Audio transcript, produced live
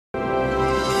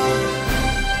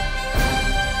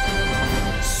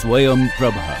Swayam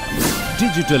Prabha.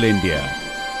 Digital India.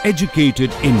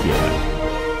 Educated India.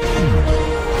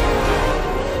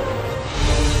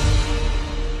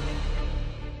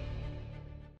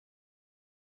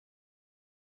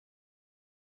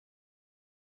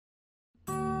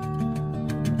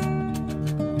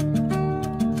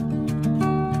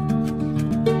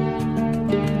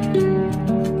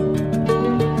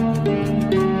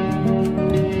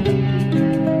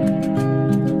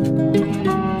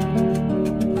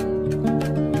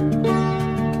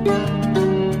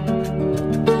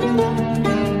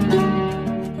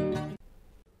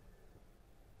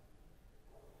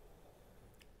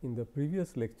 In the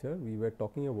previous lecture, we were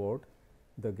talking about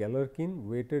the Galerkin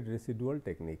weighted residual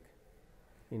technique.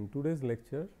 In today's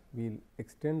lecture, we will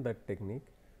extend that technique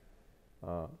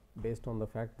based on the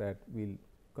fact that we will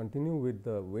continue with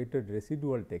the weighted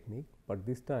residual technique, but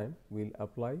this time we will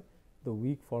apply the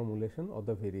weak formulation or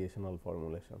the variational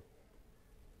formulation.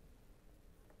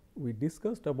 We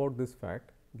discussed about this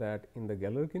fact that in the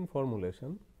Galerkin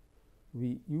formulation,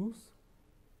 we use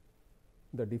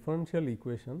the differential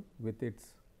equation with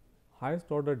its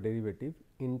highest order derivative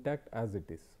intact as it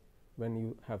is when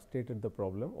you have stated the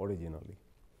problem originally.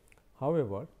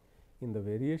 However, in the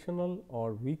variational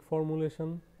or weak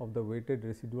formulation of the weighted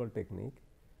residual technique,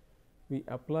 we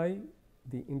apply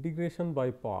the integration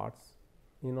by parts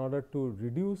in order to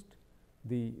reduce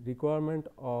the requirement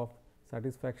of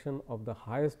satisfaction of the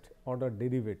highest order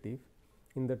derivative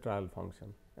in the trial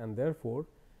function, and therefore,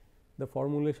 the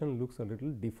formulation looks a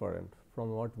little different from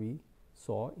what we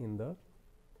saw in the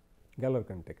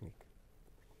Galerkin technique.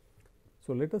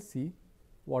 So, let us see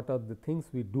what are the things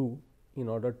we do in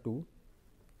order to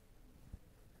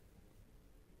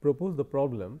propose the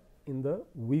problem in the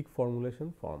weak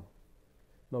formulation form.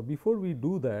 Now, before we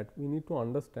do that, we need to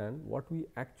understand what we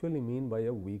actually mean by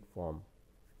a weak form.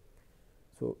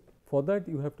 So, for that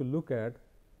you have to look at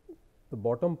the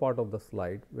bottom part of the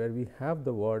slide, where we have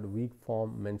the word weak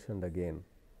form mentioned again,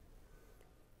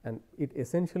 and it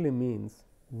essentially means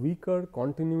weaker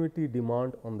continuity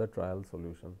demand on the trial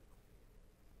solution.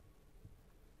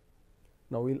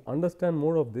 Now, we will understand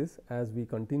more of this as we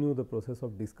continue the process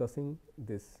of discussing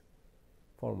this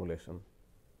formulation.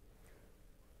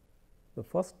 The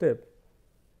first step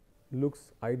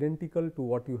looks identical to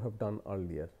what you have done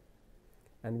earlier,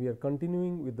 and we are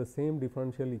continuing with the same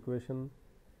differential equation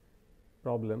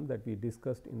problem that we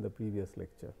discussed in the previous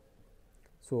lecture.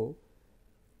 So,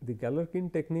 the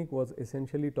Galerkin technique was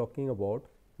essentially talking about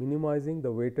minimizing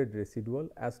the weighted residual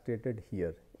as stated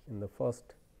here in the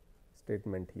first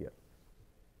statement here.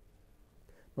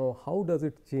 Now, how does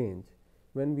it change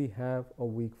when we have a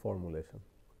weak formulation?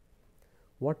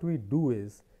 What we do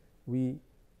is we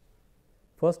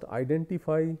first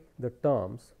identify the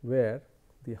terms where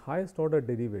the highest order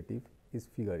derivative is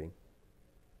figuring.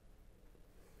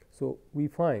 So, we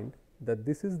find that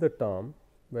this is the term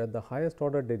where the highest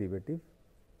order derivative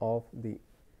of the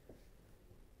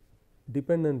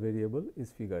dependent variable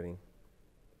is figuring.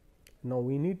 Now,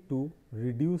 we need to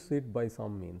reduce it by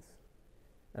some means,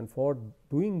 and for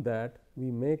doing that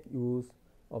we make use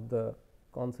of the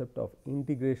concept of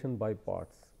integration by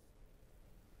parts,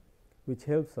 which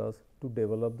helps us to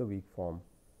develop the weak form.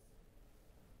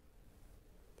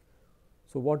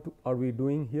 So, what are we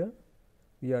doing here?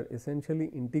 We are essentially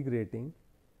integrating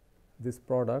this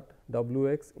product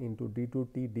W x into d 2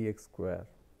 t d x square.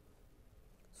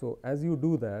 So, as you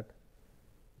do that,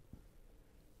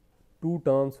 two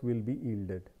terms will be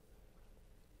yielded.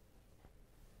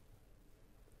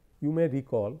 You may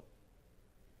recall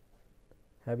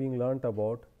having learnt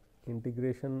about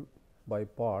integration by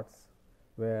parts,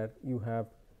 where you have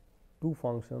two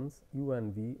functions u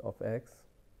and v of x,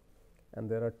 and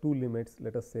there are two limits,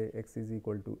 let us say x is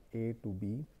equal to a to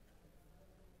b,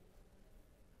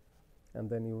 and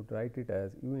then you would write it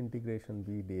as u integration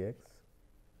v dx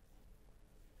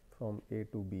from a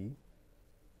to b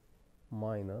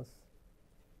minus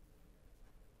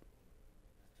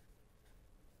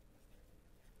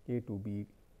a to b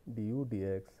du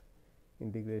dx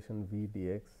integration v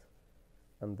dx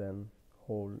and then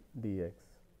whole dx.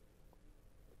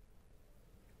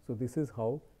 So, this is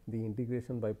how the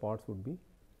integration by parts would be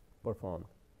performed.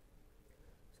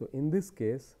 So, in this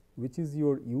case, which is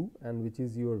your u and which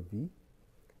is your v,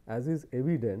 as is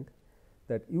evident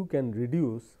that you can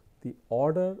reduce the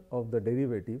order of the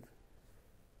derivative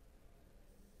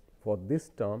for this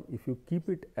term if you keep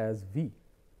it as v,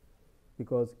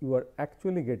 because you are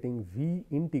actually getting v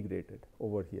integrated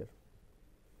over here.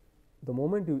 The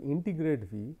moment you integrate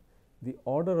v, the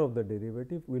order of the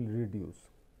derivative will reduce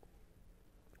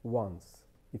once.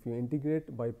 If you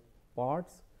integrate by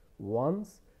parts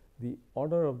once, the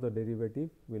order of the derivative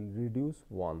will reduce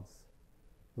once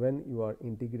when you are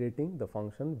integrating the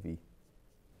function v.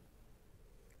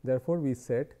 Therefore, we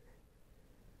set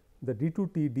the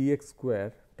d2t dx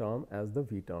square term as the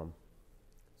v term.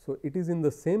 So, it is in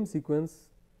the same sequence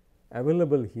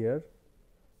available here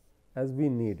as we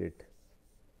need it.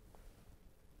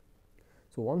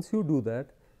 So, once you do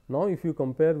that, now if you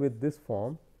compare with this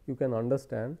form, you can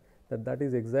understand that that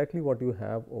is exactly what you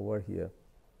have over here.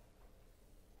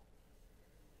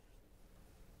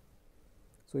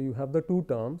 So, you have the two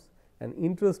terms, and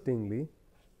interestingly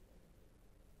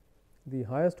the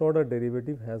highest order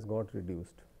derivative has got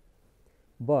reduced,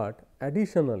 but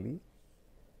additionally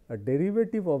a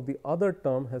derivative of the other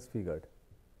term has figured.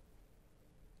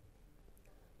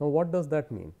 Now, what does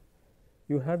that mean?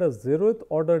 You had a 0th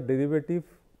order derivative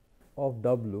of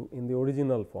w in the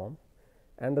original form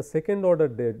and a second order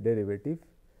derivative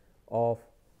of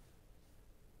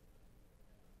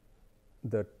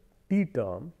the t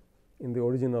term in the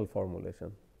original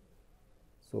formulation.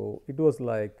 So, it was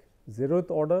like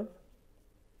 0th order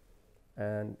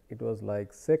and it was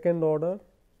like second order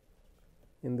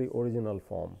in the original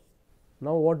form.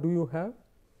 Now, what do you have?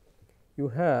 You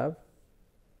have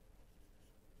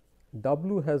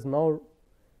w has now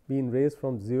been raised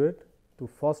from 0th to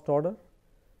first order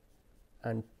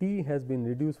and t has been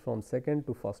reduced from second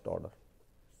to first order.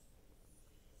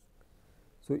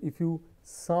 So, if you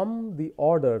sum the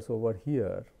orders over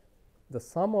here, the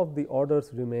sum of the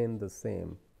orders remain the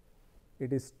same,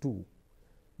 it is 2,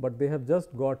 but they have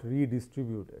just got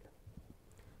redistributed.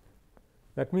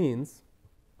 That means,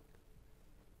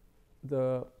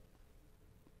 the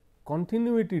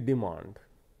continuity demand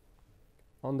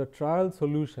on the trial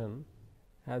solution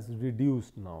has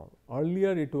reduced now.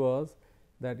 Earlier it was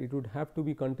that it would have to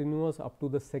be continuous up to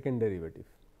the second derivative.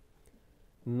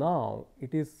 Now,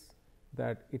 it is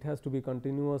that it has to be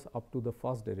continuous up to the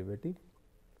first derivative,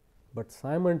 but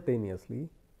simultaneously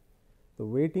the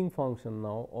weighting function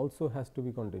now also has to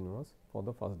be continuous for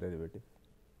the first derivative.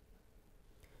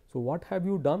 So, what have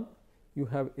you done? You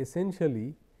have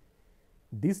essentially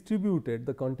distributed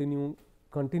the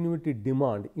continuity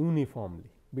demand uniformly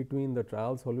between the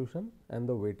trial solution and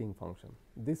the weighting function.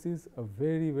 This is a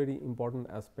very, very important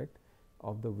aspect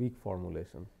of the weak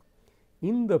formulation.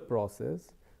 In the process,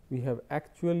 we have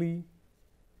actually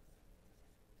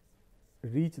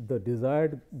reached the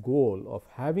desired goal of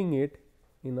having it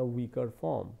in a weaker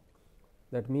form.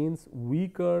 That means,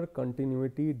 weaker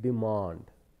continuity demand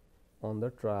on the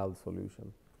trial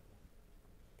solution,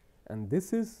 and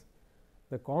this is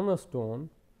the cornerstone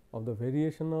of the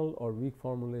variational or weak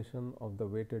formulation of the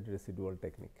weighted residual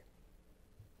technique.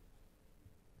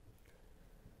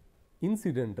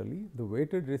 Incidentally, the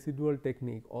weighted residual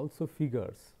technique also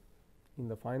figures in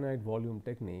the finite volume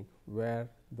technique, where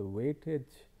the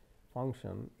weightage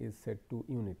function is set to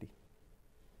unity.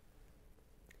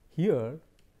 Here,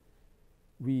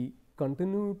 we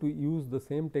continue to use the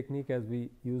same technique as we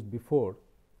used before,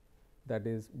 that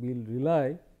is, we will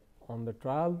rely on the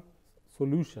trial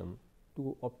solution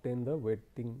to obtain the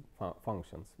weighting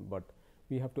functions, but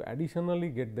we have to additionally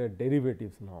get their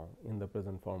derivatives now in the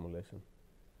present formulation.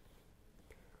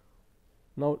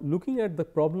 Now, looking at the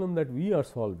problem that we are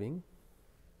solving,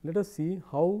 let us see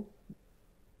how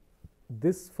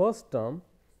this first term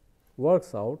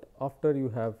works out after you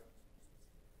have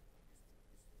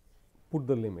put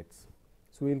the limits.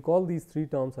 So, we will call these three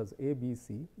terms as A, B,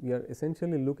 C. We are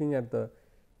essentially looking at the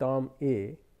term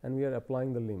A and we are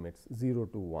applying the limits 0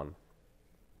 to 1.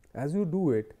 As you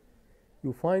do it,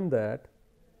 you find that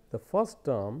the first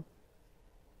term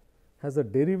has a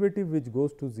derivative which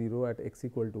goes to 0 at x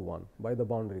equal to 1 by the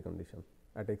boundary condition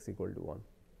at x equal to 1,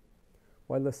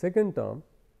 while the second term,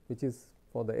 which is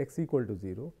for the x equal to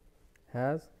 0,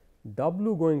 has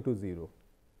w going to 0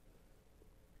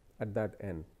 at that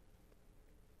n,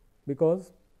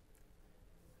 because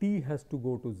t has to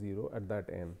go to 0 at that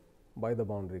n by the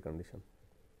boundary condition,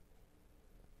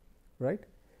 right.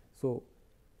 So,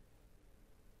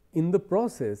 in the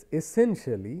process,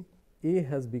 essentially A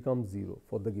has become 0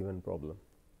 for the given problem,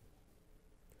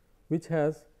 which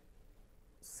has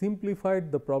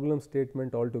simplified the problem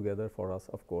statement altogether for us,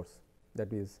 of course.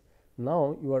 That is,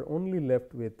 now you are only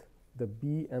left with the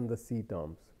B and the C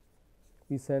terms.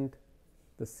 We sent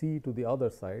the C to the other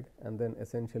side and then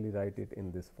essentially write it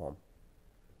in this form.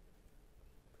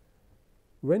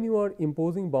 When you are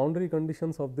imposing boundary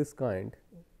conditions of this kind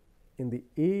in the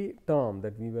A term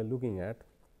that we were looking at,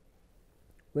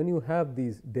 when you have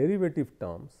these derivative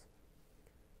terms,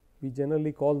 we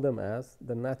generally call them as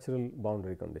the natural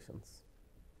boundary conditions.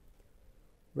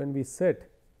 When we set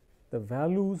the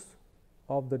values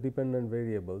of the dependent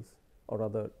variables or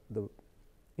rather the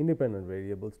independent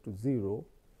variables to 0,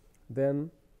 then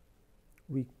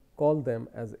we call them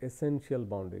as essential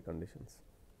boundary conditions.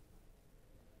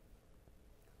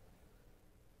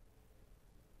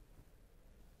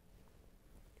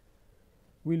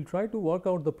 We will try to work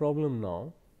out the problem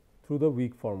now through the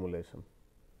weak formulation.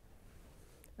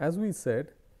 As we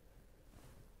said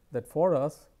that for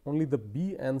us only the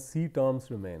B and C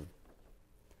terms remain.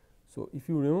 So, if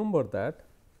you remember that,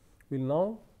 we will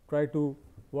now try to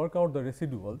work out the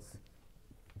residuals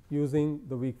using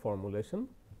the weak formulation,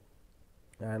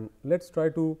 and let us try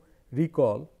to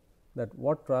recall that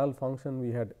what trial function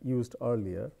we had used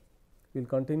earlier. We will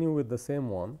continue with the same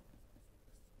one.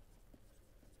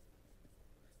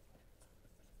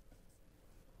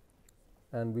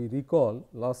 And we recall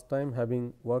last time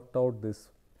having worked out this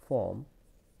form,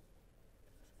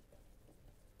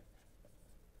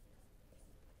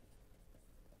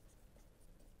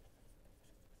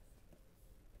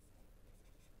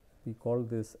 we call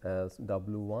this as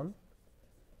W1,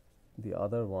 the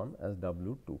other one as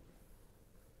W2.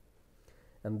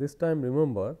 And this time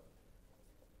remember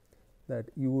that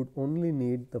you would only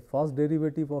need the first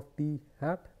derivative of t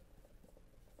hat,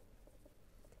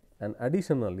 and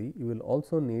additionally you will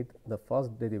also need the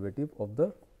first derivative of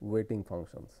the weighting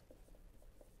functions.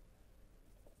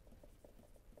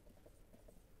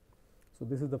 So,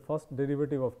 this is the first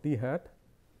derivative of t hat,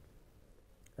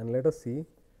 and let us see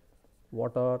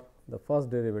what are the first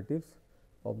derivatives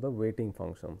of the weighting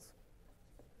functions.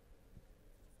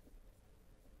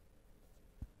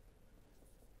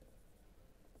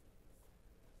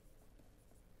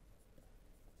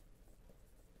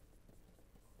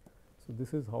 So,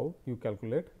 this is how you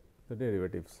calculate the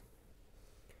derivatives.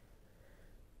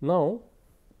 Now,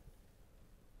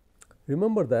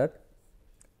 remember that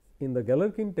in the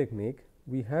Galerkin technique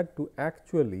we had to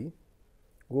actually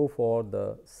go for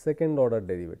the second order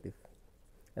derivative,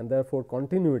 and therefore,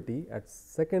 continuity at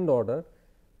second order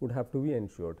would have to be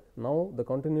ensured. Now, the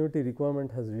continuity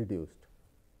requirement has reduced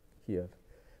here,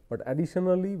 but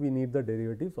additionally we need the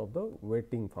derivatives of the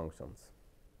weighting functions.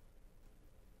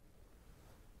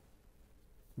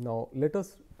 Now, let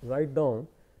us write down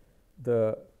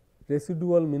the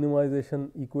residual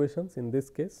minimization equations in this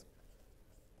case.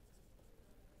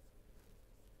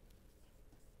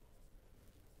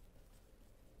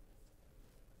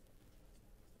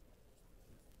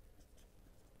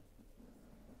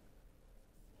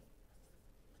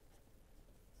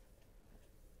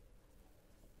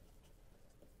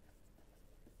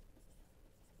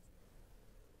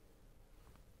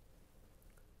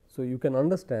 So, you can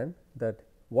understand that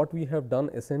what we have done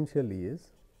essentially is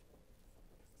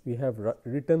we have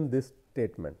written this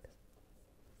statement.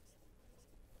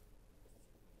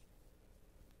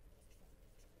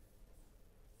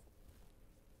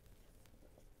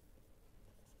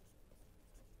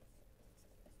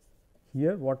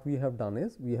 Here what we have done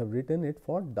is we have written it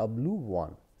for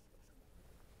W1.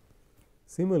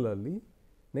 Similarly,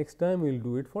 next time we will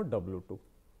do it for W2,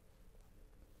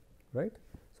 right.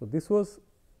 So, this was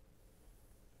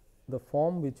the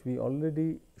form which we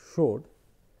already showed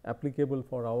applicable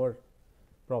for our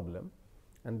problem,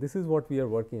 and this is what we are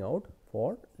working out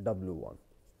for W1.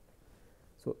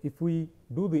 So, if we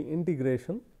do the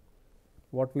integration,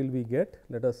 what will we get?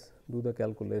 Let us do the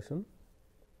calculation.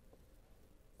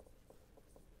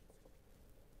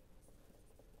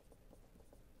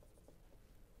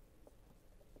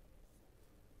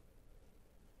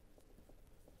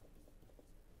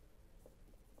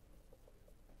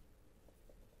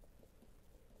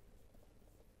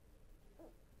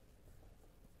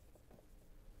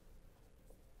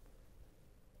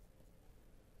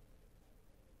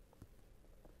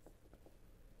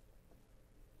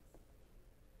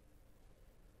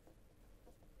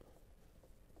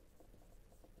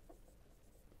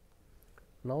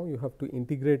 Now, you have to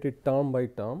integrate it term by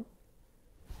term,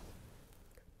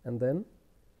 and then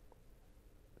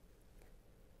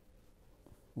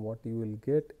what you will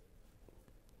get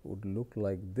would look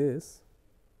like this.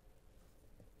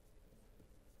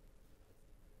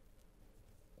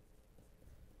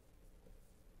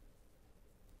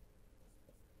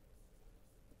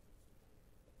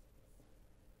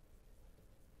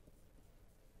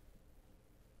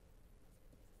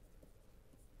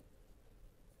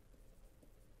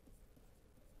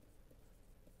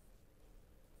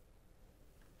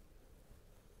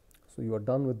 So, you are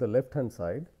done with the left hand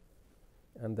side,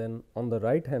 and then on the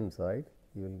right hand side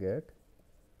you will get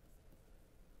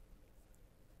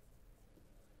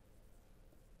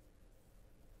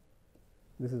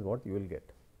this is what you will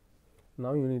get.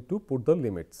 Now, you need to put the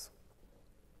limits.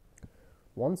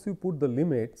 Once you put the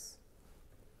limits,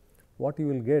 what you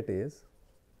will get is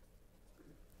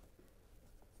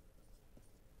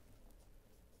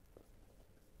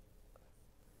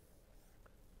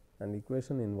an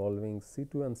equation involving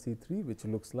C2 and C3, which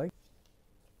looks like.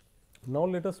 Now,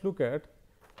 let us look at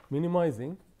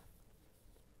minimizing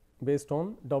based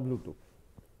on W2.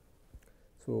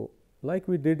 So, like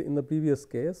we did in the previous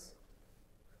case,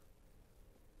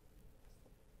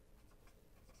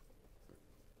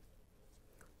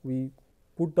 we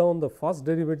put down the first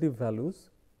derivative values,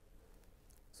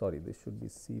 sorry, this should be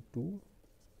C2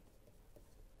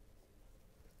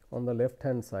 on the left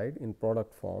hand side in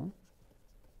product form,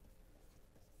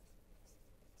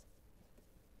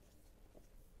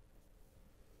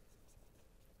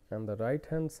 and the right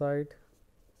hand side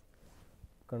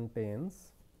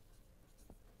contains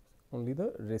only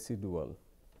the residual,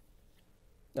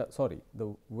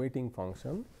 the weighting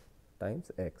function times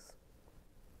x.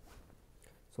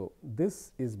 So,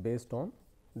 this is based on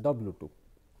W2.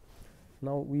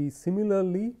 Now, we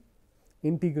similarly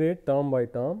integrate term by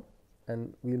term,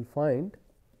 and we will find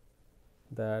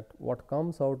that what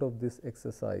comes out of this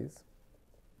exercise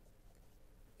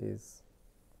is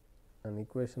an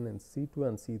equation in C2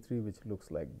 and C3, which looks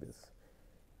like this.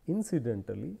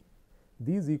 Incidentally,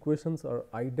 these equations are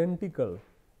identical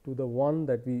to the one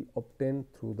that we obtained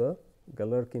through the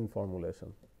Galerkin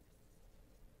formulation.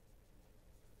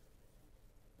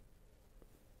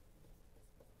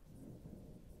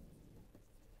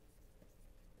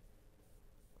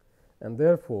 And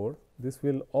therefore, this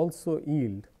will also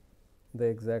yield the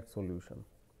exact solution,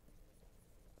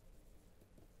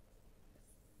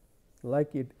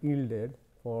 like it yielded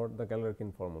for the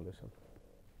Galerkin formulation.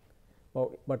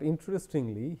 But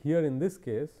interestingly, here in this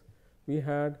case, we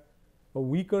had a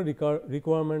weaker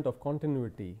requirement of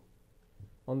continuity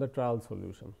on the trial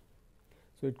solution.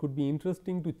 So, it could be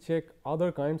interesting to check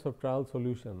other kinds of trial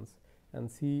solutions and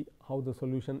see how the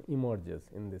solution emerges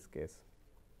in this case,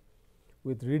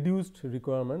 with reduced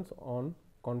requirements on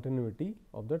continuity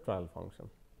of the trial function.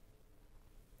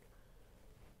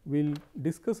 We will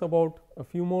discuss about a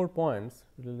few more points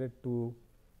related to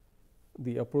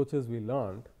the approaches we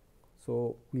learned.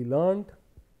 So, we learned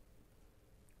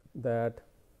that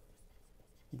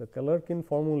the Galerkin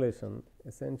formulation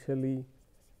essentially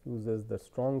uses the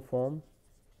strong form,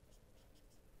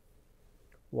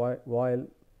 while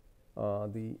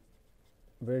the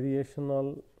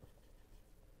variational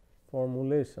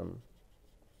formulation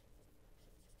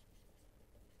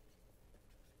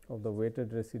of the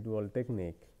weighted residual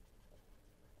technique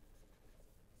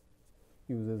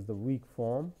uses the weak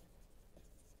form.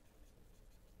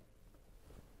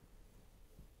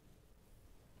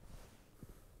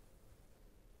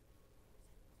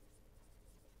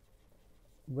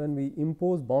 When we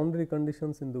impose boundary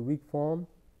conditions in the weak form,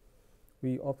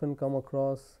 we often come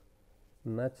across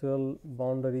natural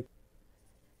boundary,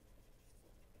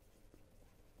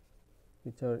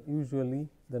 which are usually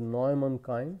the Neumann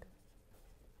kind.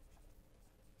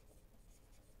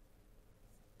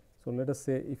 So, let us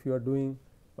say if you are doing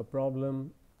a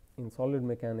problem in solid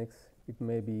mechanics, it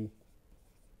may be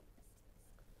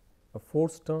a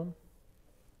force term.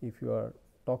 If you are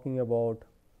talking about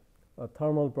a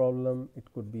thermal problem, it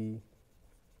could be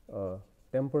a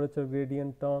temperature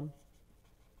gradient term.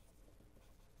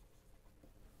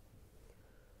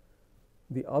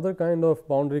 The other kind of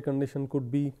boundary condition could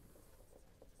be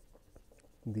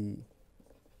the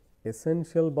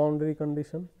essential boundary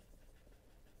condition,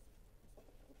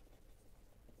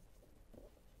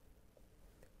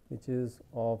 which is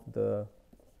of the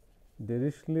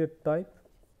Dirichlet type.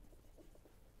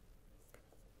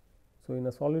 So, in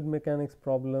a solid mechanics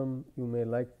problem, you may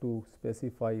like to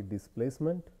specify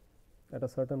displacement at a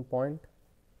certain point.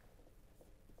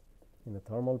 In a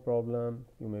thermal problem,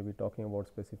 you may be talking about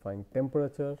specifying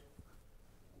temperature.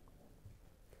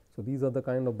 So, these are the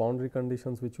kind of boundary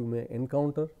conditions which you may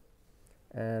encounter,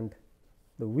 and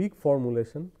the weak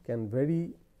formulation can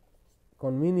very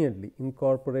conveniently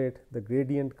incorporate the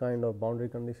gradient kind of boundary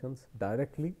conditions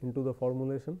directly into the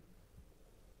formulation.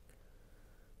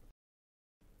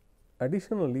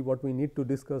 Additionally, what we need to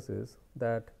discuss is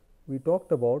that we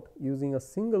talked about using a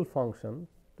single function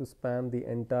to span the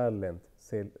entire length,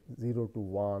 say 0 to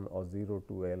 1 or 0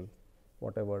 to L,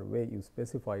 whatever way you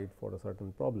specify it for a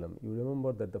certain problem. You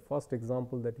remember that the first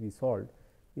example that we solved,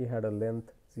 we had a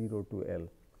length 0 to L.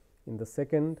 In the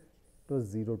second, it was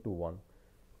 0 to 1.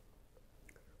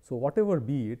 So, whatever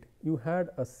be it, you had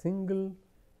a single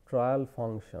trial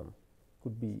function,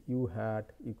 could be u hat,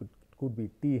 could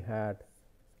be t hat,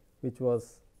 which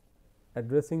was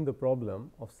addressing the problem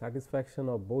of satisfaction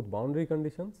of both boundary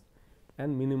conditions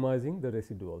and minimizing the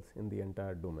residuals in the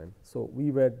entire domain. So, we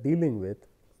were dealing with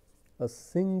a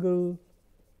single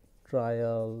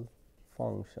trial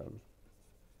function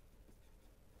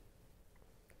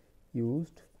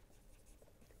used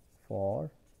for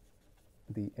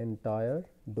the entire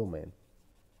domain.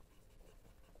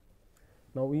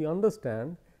 Now, we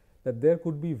understand that there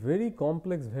could be very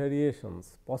complex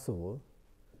variations possible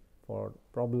for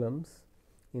problems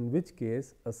in which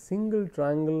case a single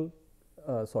trial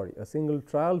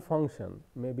function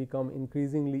may become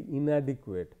increasingly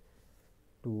inadequate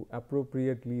to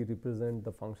appropriately represent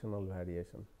the functional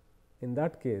variation. In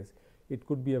that case, it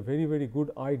could be a very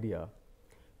good idea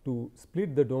to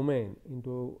split the domain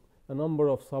into a number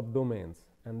of subdomains,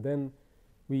 and then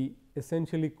we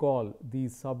essentially call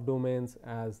these subdomains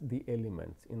as the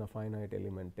elements in a finite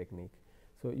element technique.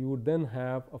 So, you would then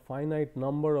have a finite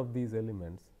number of these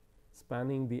elements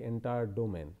spanning the entire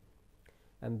domain,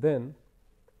 and then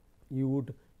you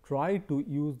would try to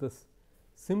use the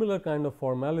similar kind of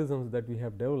formalisms that we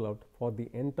have developed for the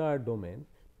entire domain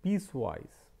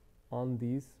piecewise on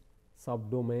these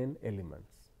subdomain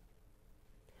elements.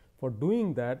 For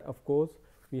doing that, of course,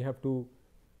 we have to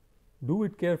do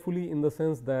it carefully in the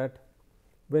sense that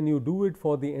when you do it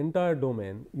for the entire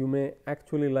domain, you may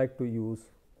actually like to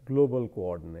use global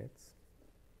coordinates,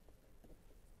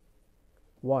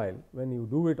 while when you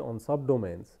do it on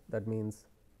subdomains, that means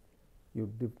you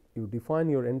define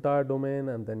your entire domain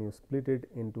and then you split it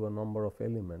into a number of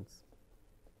elements.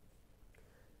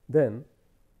 Then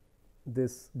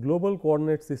this global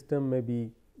coordinate system may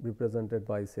be represented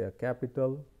by, say, a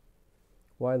capital,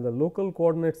 while the local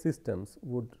coordinate systems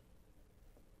would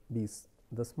be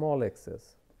the small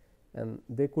x's, and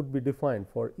they could be defined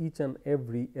for each and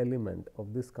every element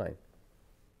of this kind,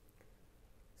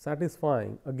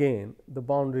 satisfying again the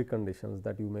boundary conditions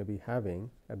that you may be having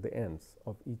at the ends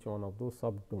of each one of those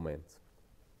subdomains.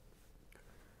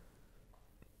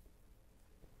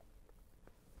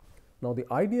 Now,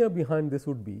 the idea behind this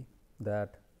would be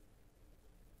that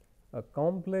a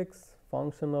complex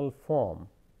functional form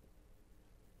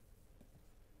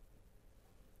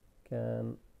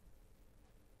can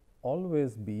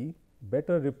always be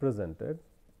better represented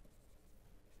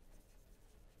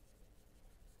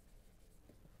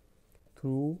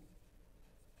through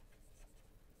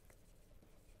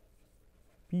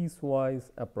piecewise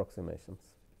approximations.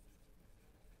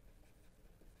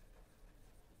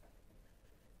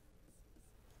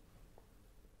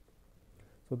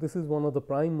 So, this is one of the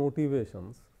prime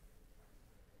motivations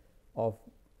of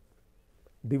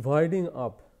dividing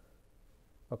up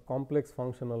a complex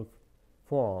functional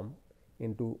form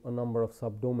into a number of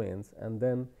subdomains and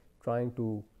then trying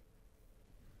to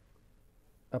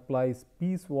apply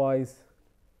piecewise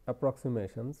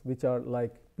approximations, which are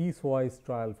like piecewise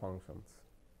trial functions.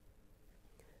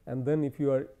 And then if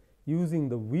you are using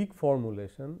the weak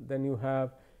formulation, then you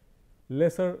have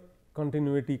lesser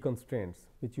continuity constraints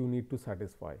which you need to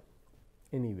satisfy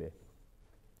anyway.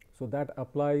 So, that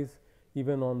applies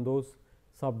even on those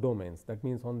subdomains. That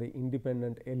means, on the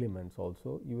independent elements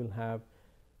also you will have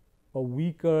a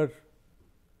weaker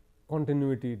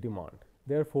continuity demand.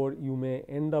 Therefore, you may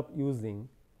end up using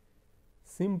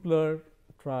simpler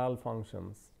trial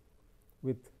functions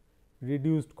with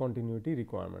reduced continuity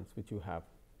requirements which you have.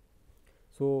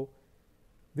 So,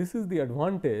 this is the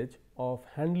advantage of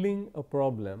handling a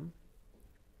problem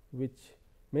which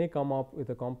may come up with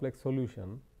a complex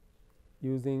solution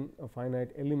using a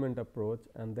finite element approach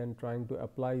and then trying to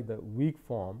apply the weak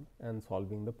form and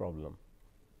solving the problem.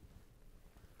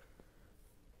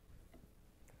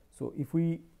 So, if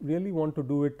we really want to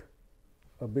do it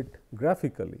a bit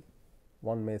graphically,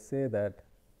 one may say that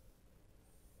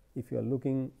if you are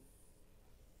looking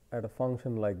at a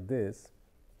function like this,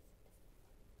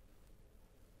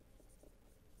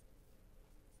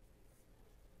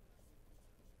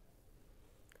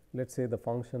 let us say the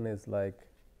function is like,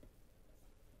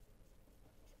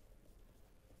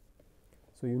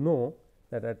 so you know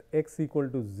that at x equal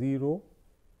to 0,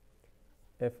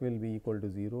 f will be equal to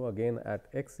 0, again at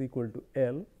x equal to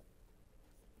L,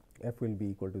 f will be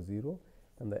equal to 0,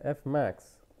 and the f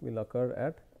max will occur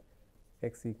at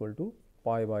x equal to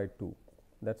pi by 2,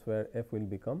 that is where f will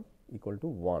become equal to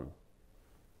 1.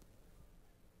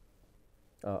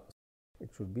 It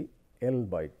should be L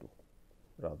by 2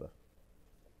 rather.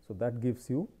 So, that gives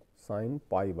you sin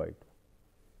pi by 2.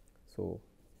 So,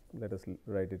 let us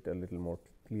write it a little more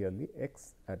clearly,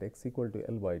 x at x equal to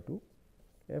L by 2,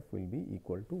 f will be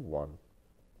equal to 1.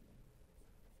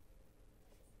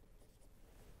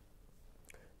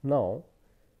 Now,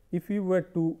 if you were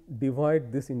to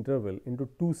divide this interval into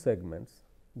two segments,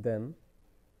 then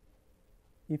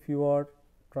if you are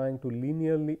trying to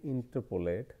linearly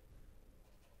interpolate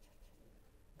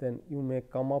then you may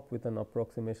come up with an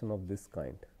approximation of this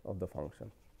kind of the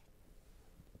function.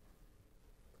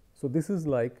 So, this is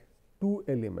like 2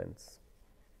 elements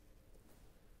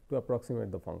to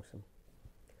approximate the function.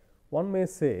 One may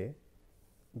say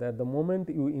that the moment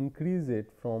you increase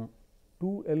it from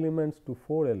 2 elements to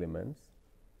 4 elements,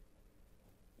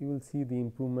 you will see the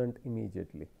improvement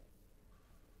immediately.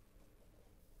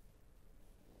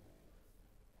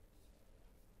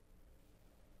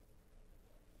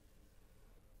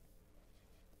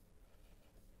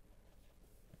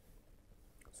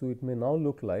 So, it may now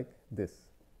look like this,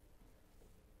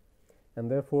 and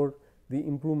therefore, the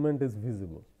improvement is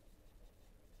visible.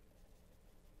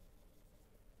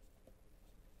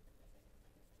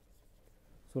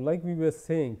 So, like we were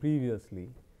saying previously,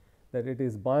 that it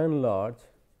is by and large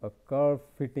a curve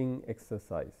fitting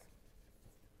exercise,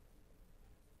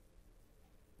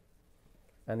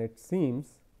 and it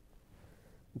seems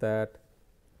that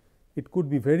it could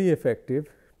be very effective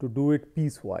to do it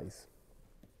piecewise.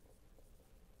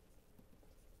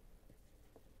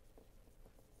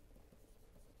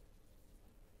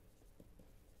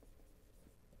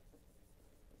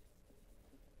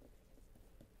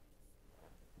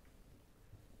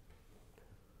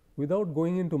 Without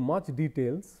going into much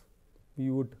details, we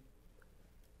would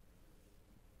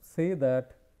say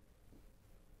that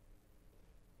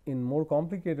in more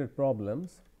complicated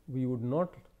problems, we would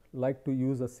not like to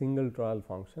use a single trial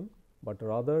function, but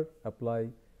rather apply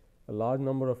a large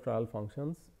number of trial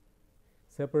functions,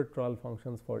 separate trial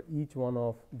functions for each one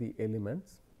of the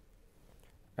elements,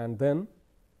 and then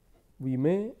we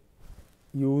may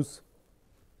use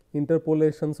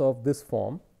interpolations of this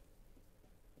form,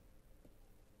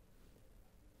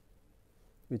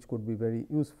 which could be very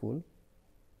useful.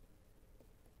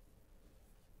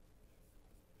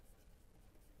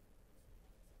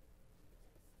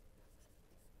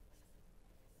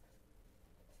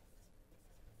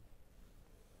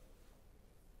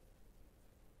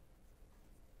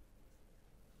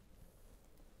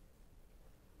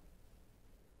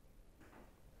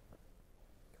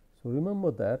 So,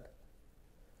 remember that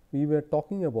we were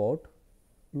talking about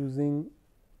using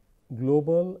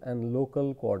global and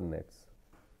local coordinates.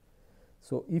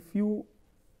 So, if you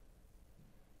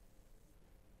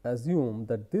assume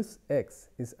that this x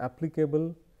is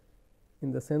applicable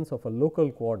in the sense of a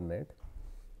local coordinate,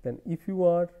 then if you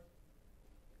are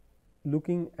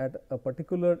looking at a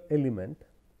particular element,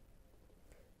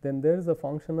 then there is a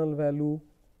functional value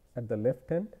at the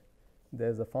left end,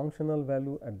 there is a functional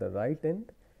value at the right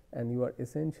end, and you are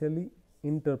essentially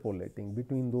interpolating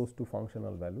between those two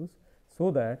functional values, so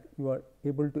that you are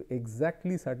able to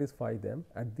exactly satisfy them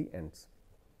at the ends.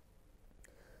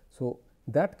 So,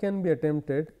 that can be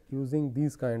attempted using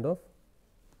these kind of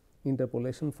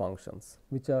interpolation functions,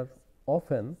 which are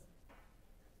often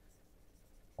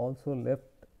also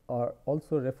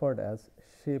referred as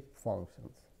shape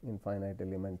functions in finite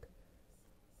element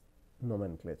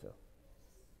nomenclature.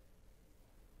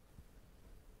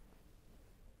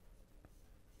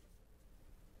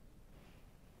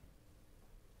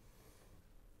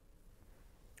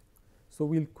 So,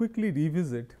 we will quickly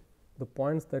revisit the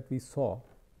points that we saw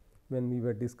when we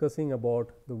were discussing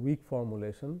about the weak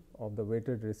formulation of the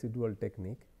weighted residual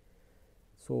technique.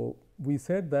 So, we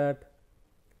said that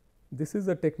this is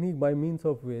a technique by means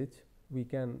of which we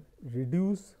can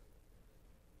reduce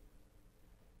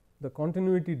the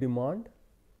continuity demand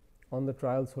on the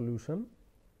trial solution,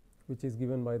 which is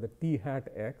given by the t hat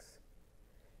x,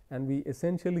 and we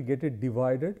essentially get it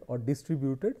divided or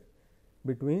distributed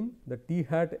between the t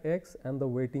hat x and the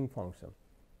weighting function.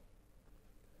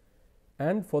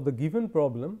 And for the given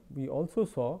problem, we also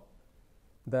saw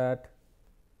that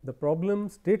the problem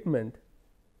statement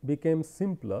became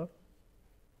simpler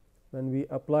when we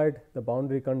applied the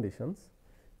boundary conditions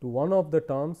to one of the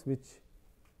terms which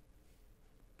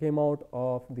came out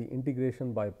of the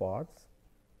integration by parts.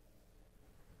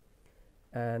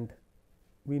 And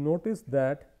we noticed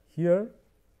that here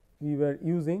we were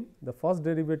using the first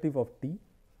derivative of t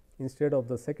instead of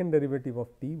the second derivative of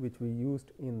t, which we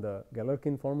used in the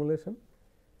Galerkin formulation.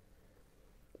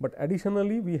 But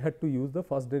additionally, we had to use the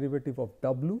first derivative of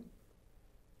w,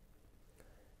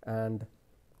 and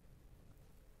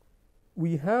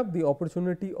we have the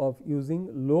opportunity of using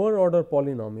lower order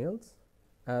polynomials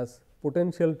as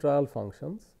potential trial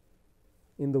functions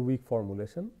in the weak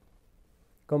formulation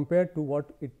compared to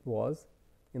what it was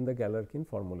in the Galerkin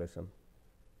formulation.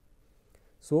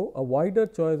 So, a wider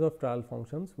choice of trial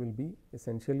functions will be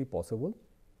essentially possible,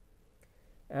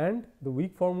 and the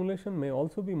weak formulation may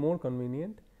also be more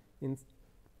convenient in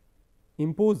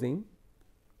imposing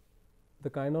the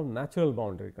kind of natural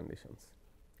boundary conditions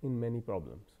in many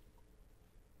problems.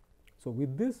 So,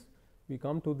 with this we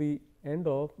come to the end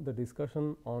of the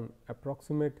discussion on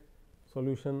approximate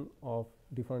solution of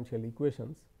differential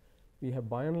equations. We have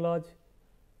by and large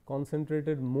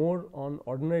concentrated more on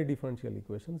ordinary differential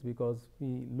equations, because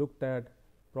we looked at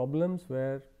problems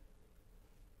where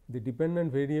the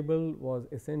dependent variable was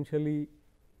essentially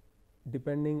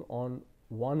depending on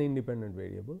one independent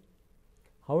variable.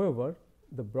 However,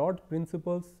 the broad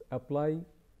principles apply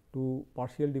to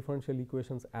partial differential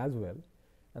equations as well,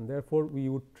 and therefore, we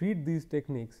would treat these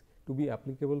techniques to be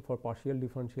applicable for partial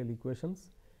differential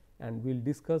equations, and we will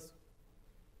discuss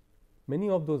many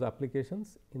of those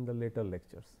applications in the later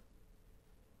lectures.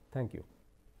 Thank you.